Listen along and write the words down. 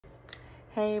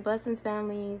Hey, blessings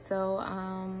family. So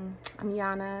I'm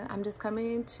Yana. I'm just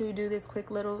coming to do this quick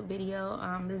little video,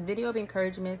 this video of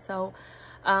encouragement. So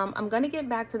I'm gonna get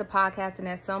back to the podcasting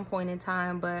at some point in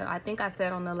time, but I think I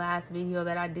said on the last video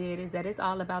that I did is that it's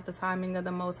all about the timing of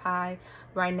the Most High.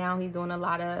 Right now he's doing a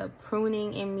lot of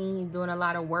pruning in me, he's doing a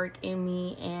lot of work in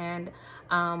me, and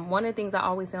one of the things I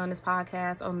always say on this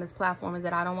podcast, on this platform, is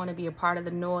that I don't want to be a part of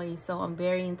the noise. So I'm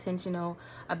very intentional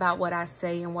about what I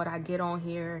say and what I get on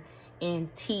here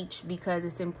and teach, because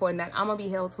it's important that I'm gonna be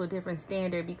held to a different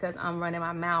standard because I'm running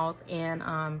my mouth, and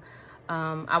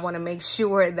I want to make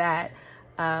sure that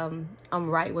I'm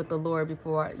right with the Lord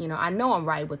before, I know I'm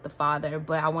right with the Father,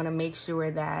 but I want to make sure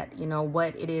that,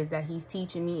 what it is that he's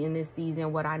teaching me in this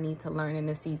season, what I need to learn in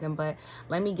this season. But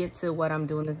let me get to what I'm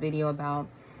doing this video about.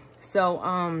 So,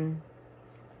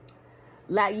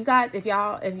 you guys, if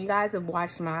you guys have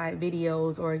watched my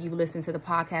videos or you listen to the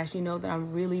podcast, you know that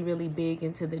I'm really, really big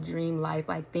into the dream life,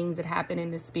 like things that happen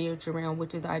in the spiritual realm,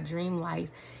 which is our dream life.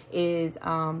 Is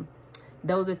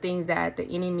those are things that the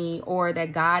enemy or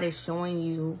that God is showing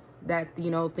you, that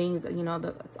things,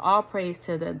 it's all praise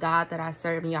to the God that I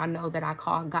serve, and y'all know that I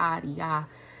call God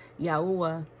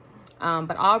Yahuah.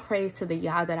 But all praise to the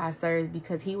Yah that I serve,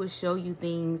 because he will show you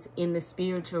things in the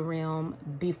spiritual realm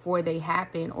before they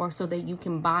happen, or so that you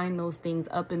can bind those things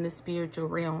up in the spiritual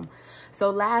realm.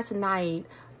 So last night,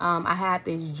 I had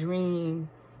this dream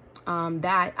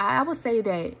that I would say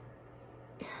that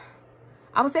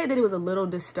it was a little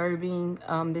disturbing,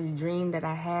 this dream that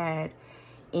I had.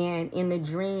 And in the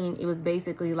dream, it was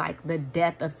basically like the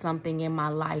death of something in my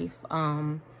life.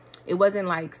 It wasn't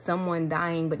like someone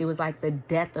dying, but it was like the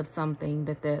death of something,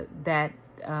 it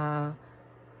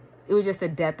was just the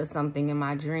death of something in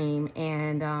my dream.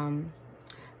 And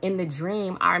in the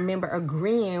dream, I remember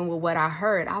agreeing with what I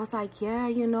heard. I was like, yeah,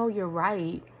 you're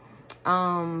right.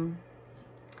 And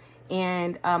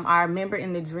I remember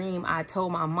in the dream, I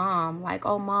told my mom, like,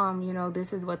 oh, Mom,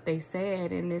 this is what they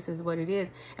said and this is what it is.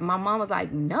 And my mom was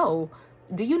like, no,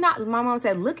 do you not? My mom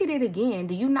said, look at it again.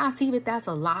 Do you not see that that's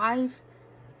alive?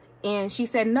 And she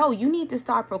said, no, you need to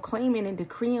start proclaiming and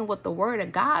decreeing what the word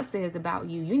of God says about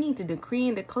you. You need to decree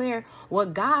and declare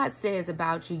what God says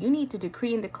about you. You need to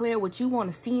decree and declare what you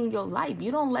want to see in your life.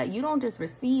 You don't just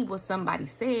receive what somebody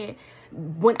said.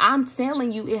 When I'm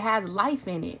telling you, it has life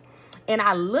in it. And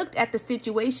I looked at the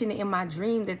situation in my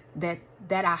dream that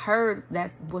I heard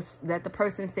that the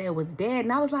person said was dead.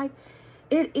 And I was like,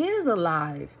 it is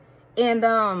alive.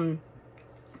 And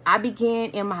I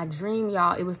began in my dream,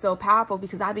 y'all. It was so powerful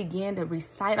because I began to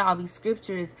recite all these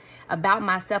scriptures about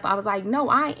myself. I was like,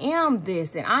 no, I am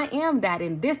this and I am that.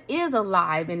 And this is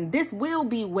alive and this will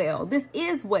be well. This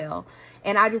is well.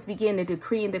 And I just began to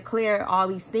decree and declare all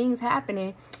these things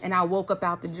happening. And I woke up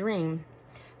out the dream.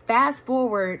 Fast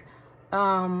forward,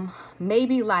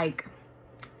 maybe like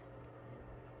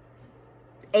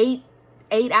eight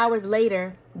hours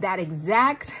later,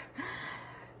 it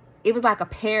was like a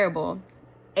parable.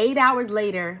 8 hours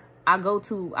later, I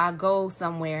go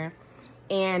somewhere,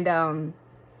 and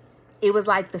it was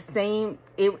like the same.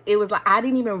 It was like I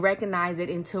didn't even recognize it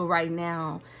until right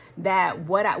now that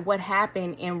what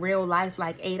happened in real life,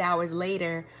 like 8 hours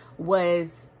later, was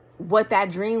what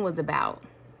that dream was about,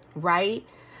 right?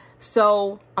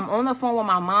 So I'm on the phone with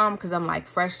my mom because I'm like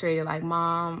frustrated, like,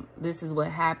 Mom, this is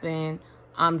what happened.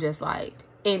 I'm just like,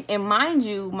 and mind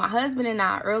you, my husband and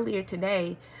I earlier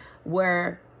today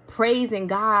were praising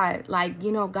God, like,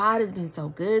 God has been so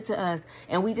good to us.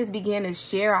 And we just began to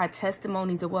share our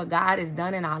testimonies of what God has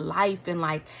done in our life, and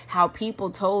like how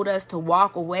people told us to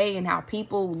walk away and how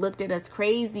people looked at us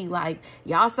crazy, like,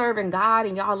 y'all serving God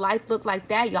and y'all life looked like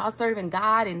that, y'all serving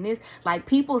God, and this, like,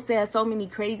 people said so many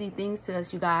crazy things to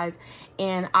us, you guys.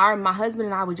 And my husband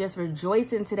and I were just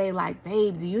rejoicing today, like,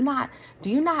 babe, do you not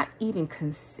even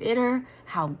consider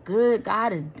how good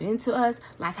God has been to us?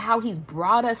 Like how he's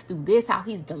brought us through this, how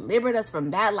he's delivered us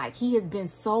from that. Like he has been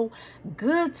so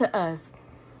good to us.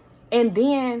 And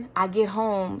then I get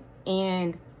home,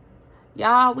 and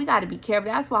y'all, we got to be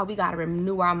careful. That's why we got to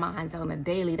renew our minds on a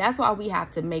daily. That's why we have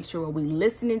to make sure what we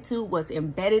listening to, what's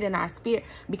embedded in our spirit.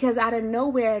 Because out of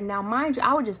nowhere, now mind you,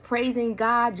 I was just praising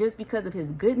God just because of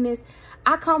his goodness.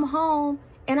 I come home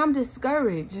and I'm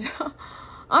discouraged.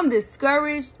 I'm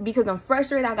discouraged because I'm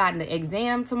frustrated. I got an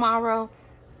exam tomorrow,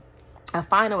 a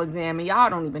final exam, and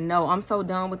y'all don't even know. I'm so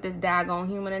done with this daggone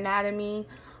human anatomy.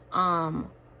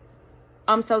 I'm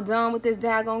so done with this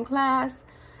daggone class.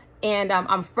 And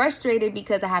I'm frustrated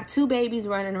because I have 2 babies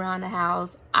running around the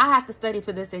house. I have to study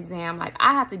for this exam. Like,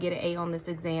 I have to get an A on this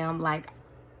exam. Like,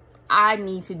 I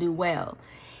need to do well.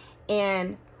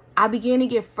 And I began to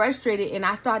get frustrated, and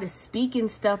I started speaking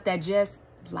stuff that just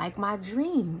like my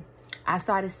dream. I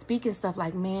started speaking stuff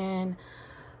like, man,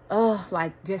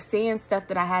 like just saying stuff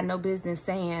that I had no business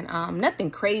saying.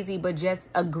 Nothing crazy, but just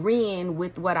agreeing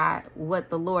with what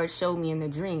the Lord showed me in the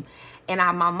dream. And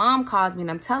my mom calls me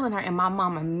and I'm telling her, and my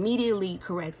mom immediately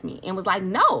corrects me and was like,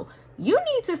 no, you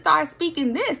need to start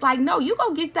speaking this. Like, no, you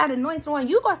go get that anointing on.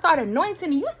 You go start anointing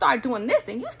and you start doing this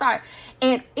and you start.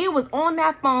 And it was on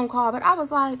that phone call, but I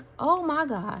was like, oh my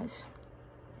gosh,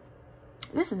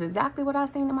 this is exactly what I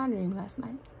seen in my dream last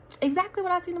night. Exactly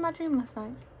what I seen in my dream last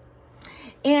night.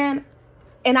 And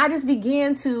I just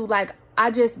began to like, I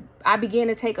began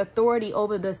to take authority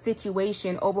over the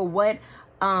situation, over what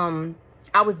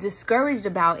I was discouraged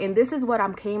about. And this is what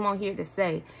I came on here to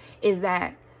say, is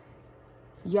that,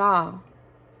 y'all,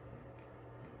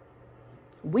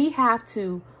 we have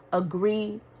to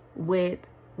agree with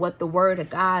what the word of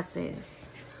God says.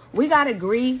 We got to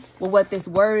agree with what this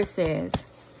word says.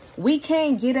 We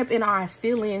can't get up in our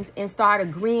feelings and start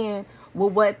agreeing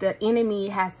with what the enemy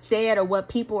has said or what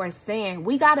people are saying.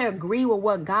 We got to agree with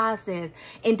what God says.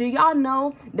 And do y'all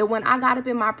know that when I got up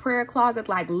in my prayer closet,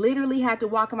 like literally had to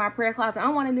walk in my prayer closet,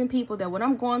 I'm one of them people that when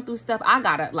I'm going through stuff, I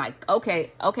got to like,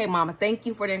 okay, mama, thank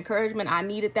you for the encouragement. I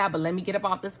needed that, but let me get up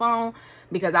off this phone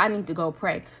because I need to go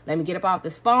pray. Let me get up off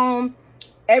this phone.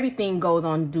 Everything goes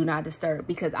on do not disturb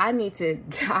because I need to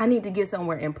get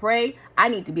somewhere and pray. I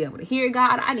need to be able to hear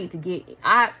God.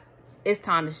 It's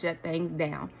time to shut things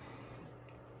down.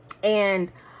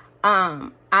 And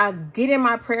I get in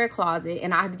my prayer closet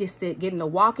and I just getting to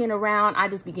walking around. I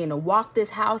just begin to walk this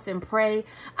house and pray.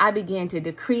 I begin to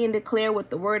decree and declare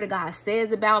what the word of God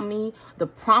says about me, the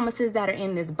promises that are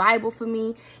in this Bible for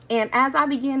me. And as I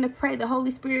began to pray, the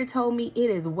Holy Spirit told me it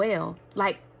is well.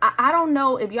 Like, I don't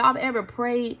know if y'all have ever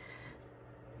prayed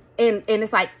and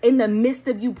it's like in the midst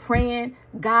of you praying,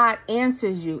 God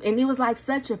answers you. And it was like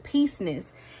such a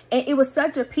peaceness. And it was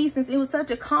such a peaceness. It was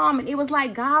such a calm. And it was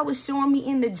like God was showing me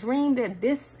in the dream that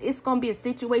it's going to be a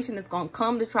situation that's going to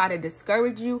come to try to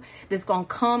discourage you. That's going to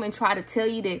come and try to tell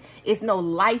you that it's no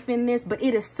life in this. But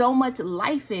it is so much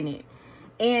life in it.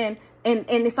 And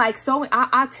it's like, so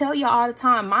I tell you all the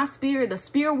time, the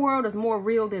spirit world is more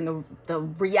real than the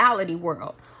reality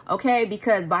world. Okay,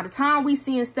 because by the time we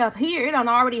seeing stuff here, it done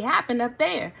already happened up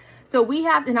there. So we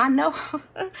have, and I know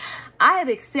I have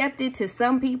accepted to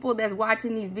some people that's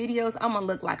watching these videos, I'm going to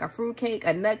look like a fruitcake,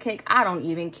 a nut cake. I don't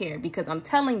even care because I'm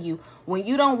telling you, when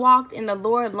you don't walk in the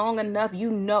Lord long enough, you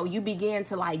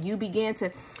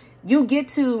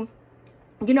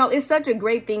it's such a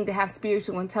great thing to have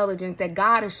spiritual intelligence that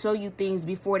God will show you things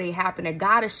before they happen. Or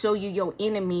God will show you your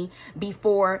enemy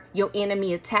before your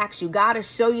enemy attacks you. God will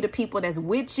show you the people that's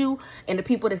with you and the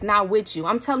people that's not with you.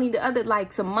 I'm telling you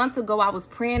some months ago, I was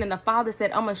praying and the Father said,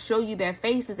 I'm going to show you their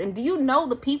faces. And do you know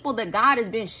the people that God has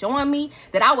been showing me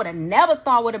that I would have never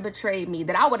thought would have betrayed me,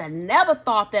 that I would have never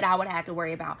thought that I would have to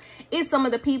worry about? It's some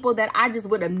of the people that I just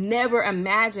would have never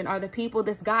imagined are the people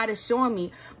that God is showing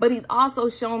me. But he's also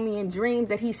shown me in dreams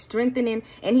that he's strengthening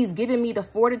and he's giving me the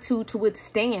fortitude to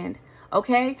withstand.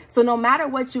 Okay, so no matter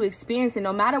what you experience and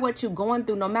no matter what you're going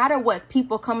through, no matter what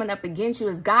people coming up against you,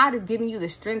 is God is giving you the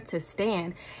strength to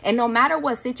stand. And no matter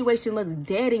what situation looks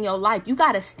dead in your life, you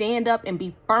got to stand up and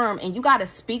be firm and you got to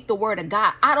speak the word of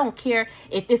God. I don't care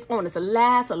if it's on its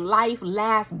last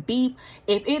beep,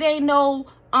 if it ain't no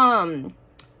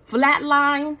flat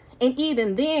line. And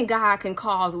even then, God can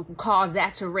cause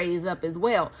that to raise up as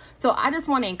well. So I just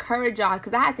want to encourage y'all,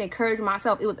 because I had to encourage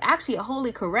myself. It was actually a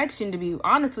holy correction, to be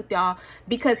honest with y'all,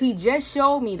 because he just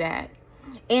showed me that.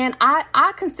 And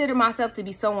I consider myself to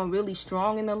be someone really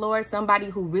strong in the Lord, somebody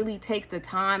who really takes the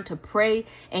time to pray.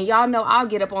 And y'all know I'll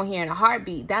get up on here in a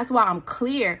heartbeat. That's why I'm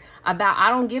clear about, I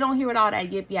don't get on here with all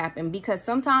that yip yapping, because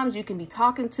sometimes you can be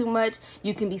talking too much.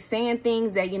 You can be saying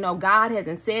things that, God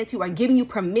hasn't said to you or giving you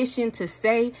permission to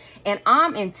say. And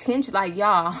I'm intentional, like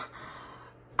y'all,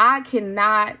 I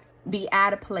cannot be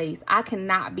out of place. I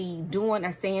cannot be doing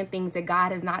or saying things that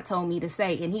God has not told me to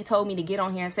say. And he told me to get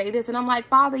on here and say this. And I'm like,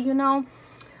 Father,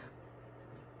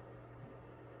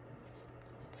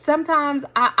 sometimes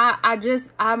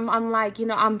I'm like,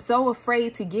 I'm so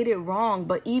afraid to get it wrong.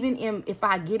 But even if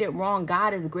I get it wrong,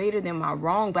 God is greater than my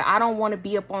wrong. But I don't want to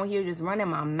be up on here just running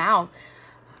my mouth.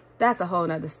 That's a whole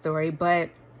nother story.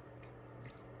 But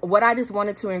what I just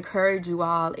wanted to encourage you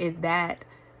all is that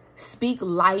speak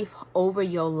life over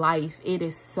your life. It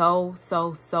is so,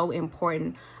 so, so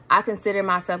important. I consider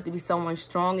myself to be someone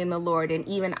strong in the Lord. And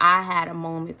even I had a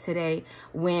moment today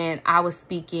when I was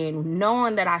speaking,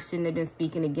 knowing that I shouldn't have been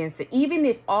speaking against it. Even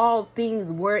if all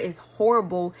things were as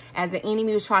horrible as the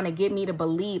enemy was trying to get me to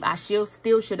believe, I still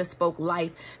should have spoke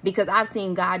life, because I've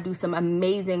seen God do some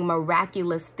amazing,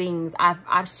 miraculous things.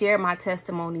 I've shared my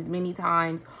testimonies many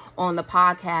times on the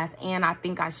podcast, and I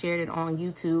think I shared it on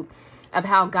YouTube, of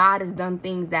how God has done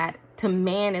things that to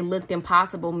man it looked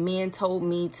impossible. Men told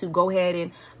me to go ahead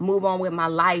and move on with my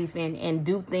life and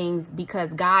do things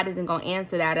because God isn't going to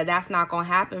answer that, or that's not going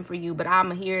to happen for you. But I'm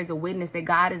here as a witness that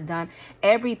God has done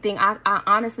everything. I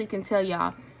honestly can tell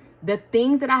y'all, the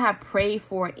things that I have prayed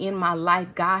for in my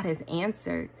life, God has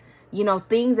answered. You know,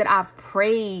 things that I've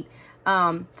prayed,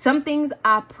 some things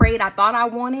I prayed I thought I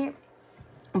wanted.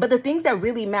 But the things that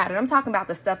really matter, I'm talking about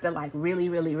the stuff that like really,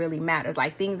 really, really matters,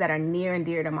 like things that are near and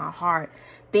dear to my heart,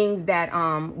 things that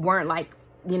weren't like,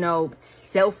 you know,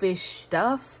 selfish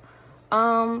stuff.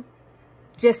 God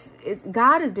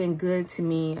has been good to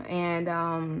me. And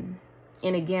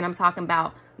again, I'm talking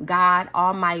about God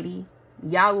Almighty,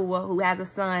 Yahuah, who has a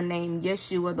son named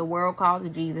Yeshua, the world calls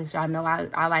Jesus. Y'all know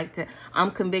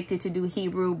I'm convicted to do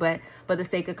Hebrew, but for the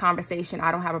sake of conversation,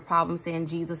 I don't have a problem saying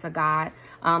Jesus or God.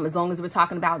 As long as we're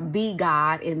talking about the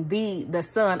God and the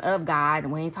son of God.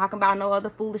 And we ain't talking about no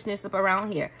other foolishness up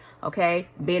around here. Okay.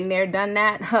 Been there, done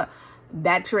that.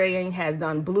 That train has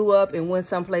done blew up and went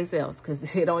someplace else, because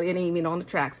it ain't even on the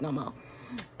tracks no more.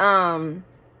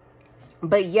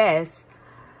 But yes,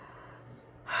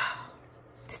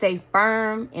 stay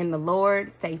firm in the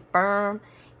Lord. Stay firm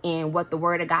in what the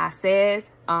word of God says.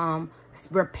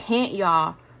 Repent,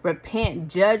 y'all. Repent.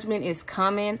 Judgment is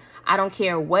coming. I don't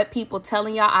care what people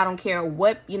telling y'all. I don't care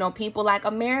what, you know, people like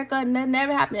America.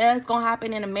 Never happened. It's going to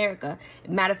happen in America.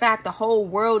 Matter of fact, the whole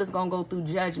world is going to go through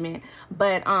judgment.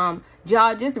 But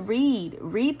y'all just read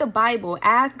the Bible.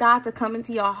 Ask God to come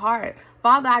into your heart.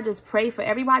 Father, I just pray for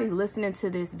everybody listening to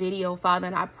this video, Father,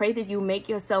 and I pray that you make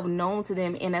yourself known to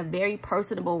them in a very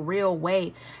personable, real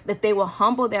way, that they will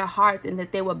humble their hearts and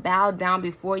that they will bow down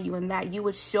before you, and that you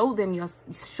would show them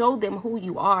who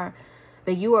you are,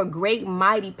 that you are a great,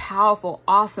 mighty, powerful,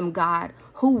 awesome God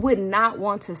who would not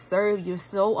want to serve. You're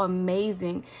so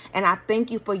amazing. And I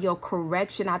thank you for your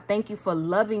correction. I thank you for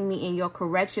loving me in your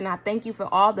correction. I thank you for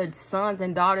all the sons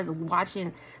and daughters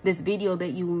watching this video,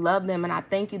 that you love them. And I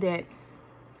thank you that,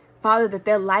 Father, that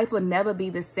their life will never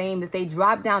be the same, that they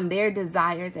drop down their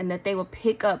desires and that they will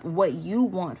pick up what you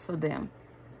want for them.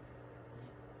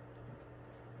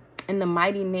 In the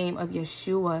mighty name of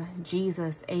Yeshua,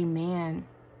 Jesus, amen.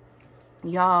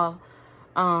 Y'all,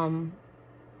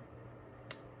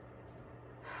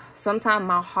 sometimes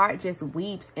my heart just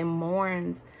weeps and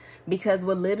mourns, because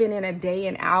we're living in a day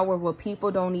and hour where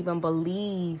people don't even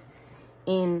believe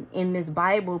in this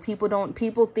Bible.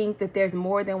 People think that there's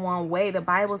more than one way. The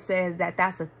Bible says that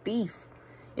that's a thief.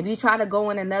 If you try to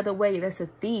go in another way, that's a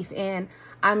thief. And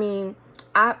I mean,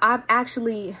 this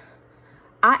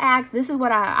is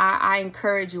what I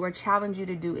encourage you or challenge you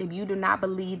to do. If you do not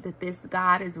believe that this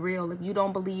God is real, if you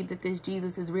don't believe that this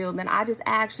Jesus is real, then I just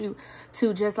ask you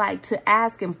to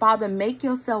ask him, Father, make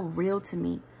yourself real to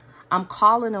me. I'm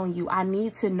calling on you. I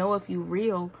need to know if you're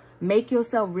real. Make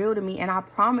yourself real to me. And I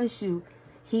promise you,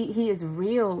 he is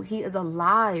real. He is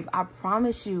alive. I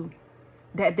promise you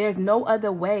that there's no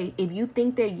other way. If you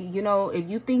think that, if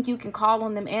you think you can call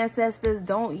on them ancestors,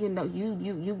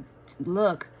 you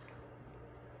look.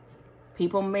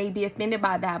 People may be offended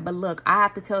by that, but look, I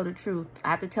have to tell the truth.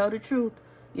 I have to tell the truth.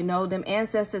 Them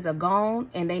ancestors are gone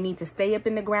and they need to stay up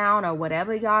in the ground, or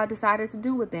whatever y'all decided to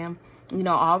do with them.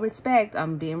 All respect.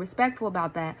 I'm being respectful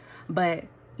about that. But,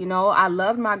 I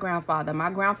loved my grandfather. My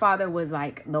grandfather was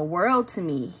like the world to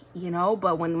me,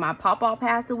 but when my papa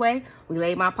passed away, we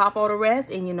laid my papa to rest,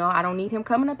 and, I don't need him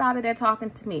coming up out of there talking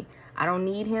to me. I don't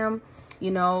need him.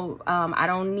 I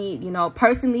don't need,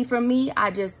 personally for me,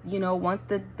 I just, once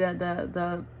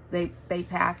they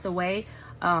passed away,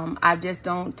 I just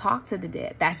don't talk to the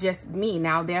dead. That's just me.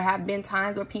 Now, there have been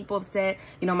times where people have said,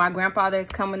 my grandfather has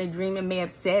come in a dream and may have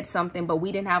said something, but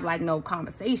we didn't have like no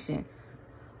conversation.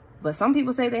 But some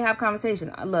people say they have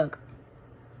conversation. Look,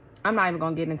 I'm not even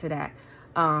going to get into that,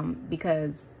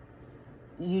 because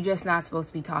you're just not supposed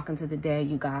to be talking to the dead,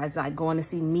 you guys. Like going to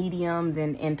see mediums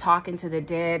and talking to the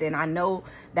dead. And I know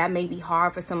that may be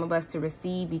hard for some of us to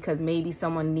receive, because maybe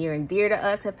someone near and dear to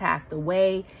us have passed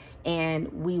away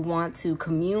and we want to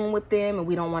commune with them and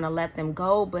we don't want to let them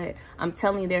go. But I'm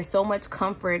telling you, there's so much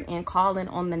comfort in calling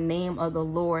on the name of the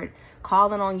Lord,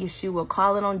 calling on Yeshua,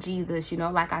 calling on Jesus.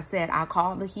 Like I said, I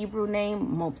call the Hebrew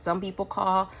name. Some people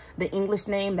call the English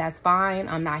name. That's fine.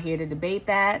 I'm not here to debate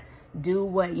that. do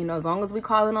what, you know, as long as we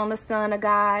calling on the Son of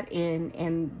God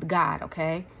and God,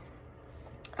 okay?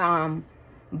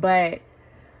 But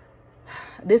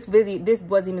this wasn't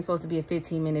even supposed to be a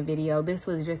 15-minute video. This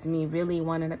was just me really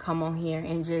wanting to come on here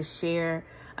and just share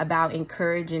about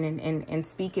encouraging and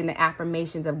speaking the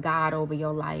affirmations of God over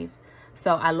your life.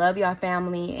 So I love y'all,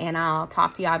 family, and I'll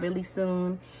talk to y'all really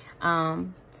soon.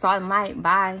 Salt and light.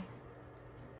 Bye.